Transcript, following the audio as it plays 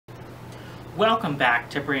Welcome back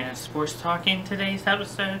to Brandon Sports Talk. In today's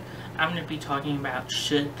episode, I'm going to be talking about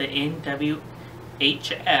should the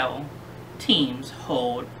NWHL teams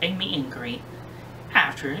hold a meet and greet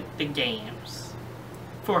after the games.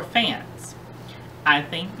 For fans, I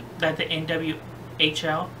think that the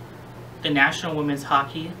NWHL, the National Women's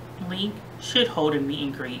Hockey League, should hold a meet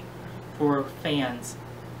and greet for fans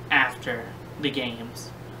after the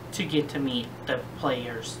games to get to meet the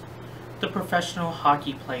players, the professional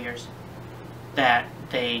hockey players that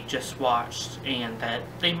they just watched and that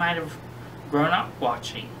they might have grown up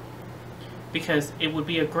watching. Because it would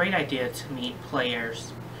be a great idea to meet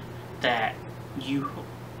players that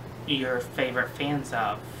you're favorite fans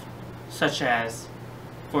of, such as,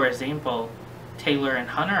 for example, Taylor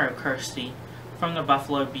and Hunter Accursi from the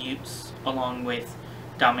Buffalo Beauts, along with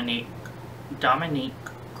Dominique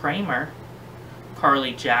Kremer,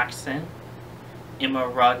 Carlee Jackson, Emma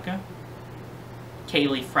Ruggiero,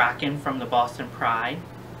 Kaleigh Fratkin from the Boston Pride,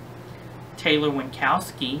 Taylor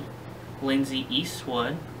Wensckowski, Lindsay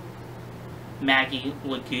Eastwood, Maggie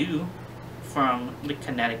Lagoo from the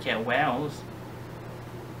Connecticut Whales,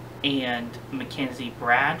 and Mackenzie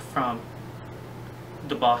Brad from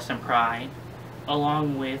the Boston Pride,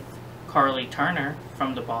 along with Carlee Turner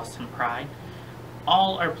from the Boston Pride.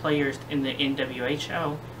 All are players in the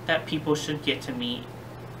NWHL that people should get to meet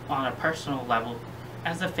on a personal level,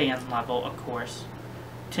 as a fan level, of course,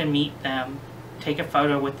 to meet them, take a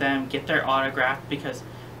photo with them, get their autograph, because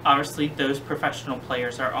obviously those professional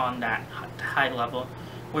players are on that high level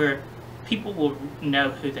where people will know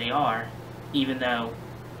who they are, even though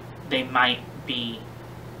they might be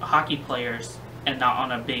hockey players and not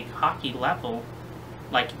on a big hockey level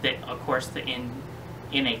like of course the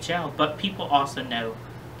NHL, but people also know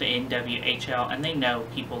the NWHL, and they know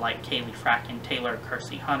people like Kaleigh Fratkin, Taylor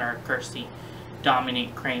Accursi, Hunter Accursi,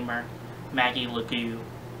 Dominique, Kremer, Maggie Lagoo.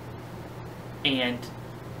 And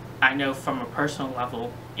I know from a personal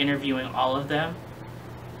level, interviewing all of them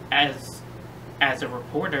as a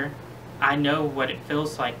reporter, I know what it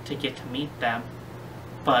feels like to get to meet them,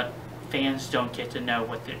 but fans don't get to know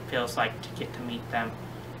what it feels like to get to meet them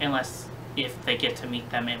unless if they get to meet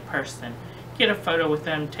them in person. Get a photo with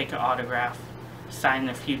them, take an autograph, sign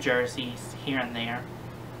a few jerseys here and there.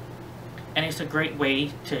 And it's a great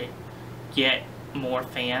way to get more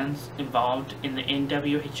fans involved in the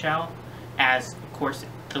NWHL, as of course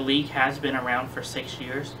the league has been around for 6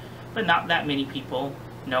 years, but not that many people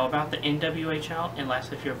know about the NWHL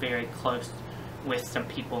unless if you're very close with some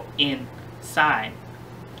people inside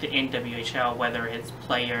the NWHL, whether it's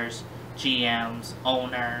players, GMs,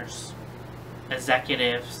 owners,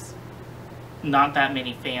 executives. Not that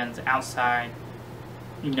many fans outside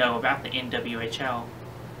know about the NWHL,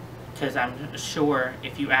 because I'm sure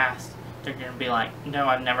if you ask, they're going to be like, no,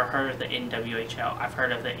 I've never heard of the NWHL. I've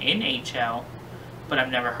heard of the NHL, but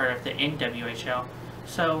I've never heard of the NWHL.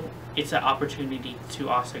 So it's an opportunity to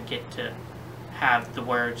also get to have the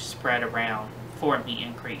word spread around for a meet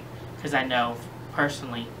and greet. Because I know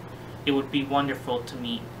personally it would be wonderful to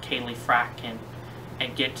meet Kaleigh Fratkin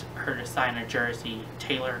and get her to sign a jersey,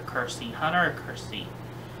 Taylor Accursi, Hunter Accursi.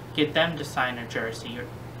 Get them to sign a jersey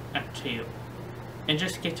too. And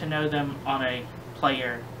just get to know them on a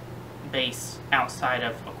player base outside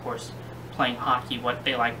of course, playing hockey, what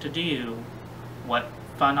they like to do, what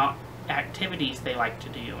fun activities they like to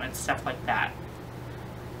do, and stuff like that.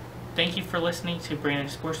 Thank you for listening to Brandon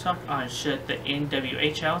Sports Talk on should the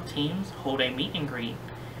NWHL teams hold a meet and greet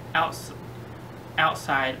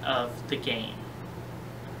outside of the game.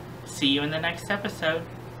 See you in the next episode.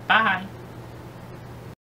 Bye!